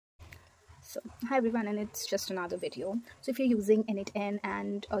So hi everyone, and it's just another video. So if you're using n8n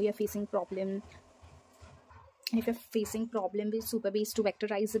and you're facing problem, with Supabase to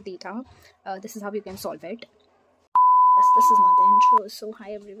vectorize the data, this is how you can solve it. Yes, this is not the intro. So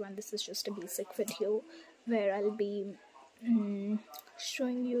hi everyone, this is just a basic video where I'll be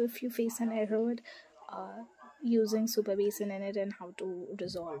showing you if you face an error using Supabase in n8n and how to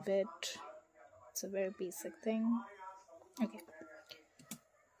resolve it. It's a very basic thing. Okay.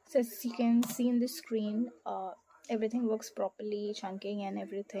 So as you can see in the screen, everything works properly, chunking and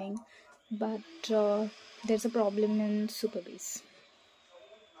everything, but there's a problem in Supabase.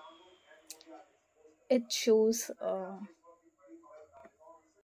 It shows,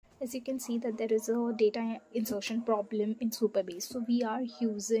 as you can see, that there is a data insertion problem in Supabase. So we are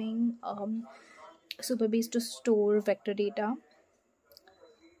using Supabase to store vector data,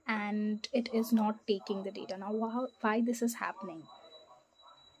 and it is not taking the data. Now, why this is happening?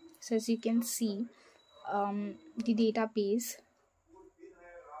 So as you can see, the database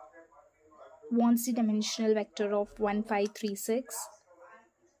wants the dimensional vector of 1536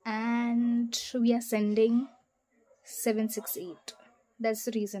 and we are sending 768. That's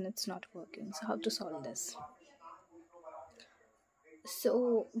the reason it's not working. So how to solve this?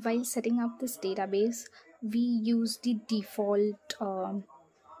 So while setting up this database, we use the default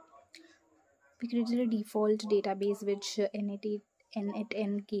we created a default database which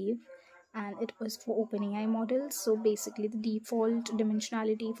n8n gave, and it was for OpenAI models. So basically the default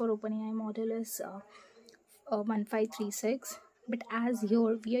dimensionality for OpenAI model is 1536, but as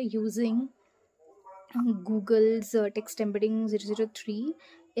here we are using Google's text embedding 003,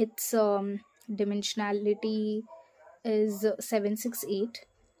 its dimensionality is 768.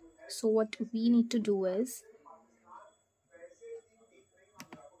 So what we need to do is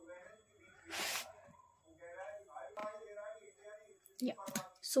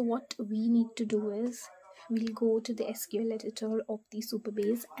we'll go to the SQL editor of the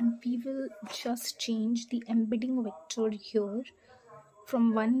Supabase and we will just change the embedding vector here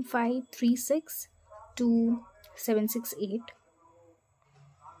from 1536 to 768.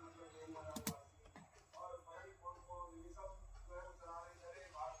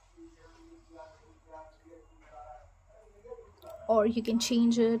 Or you can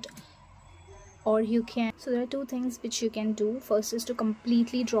change it, or you can. So there are two things which you can do. First is to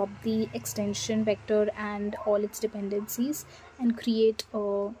completely drop the extension vector and all its dependencies and create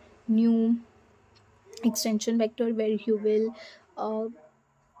a new extension vector where you will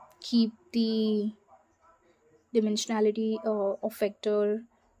keep the dimensionality of vector,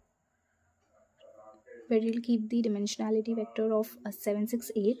 of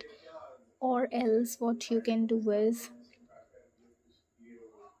 768. Or else what you can do is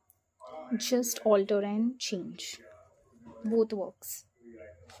just alter and change. Both works.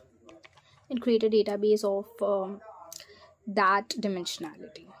 And create a database of that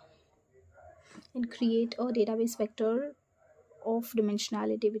dimensionality. And create a database vector of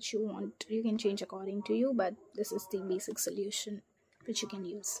dimensionality which you want. You can change according to you, but this is the basic solution which you can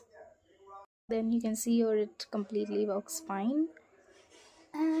use. Then you can see here it completely works fine.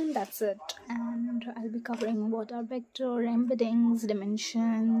 And that's it. And I'll be covering what are vector, embeddings,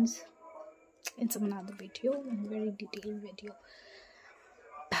 dimensions in some another video, in a very detailed video.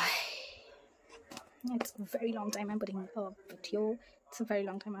 Bye. It's a very long time I'm putting a video. It's a very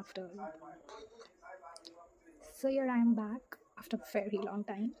long time after. So here I am back after a very long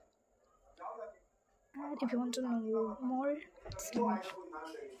time. And if you want to know more, so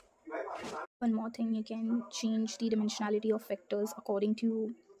one more thing, you can change the dimensionality of vectors according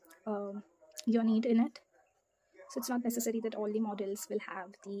to your need in it. So it's not necessary that all the models will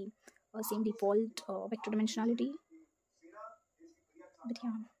have the same default vector dimensionality. But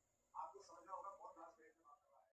yeah.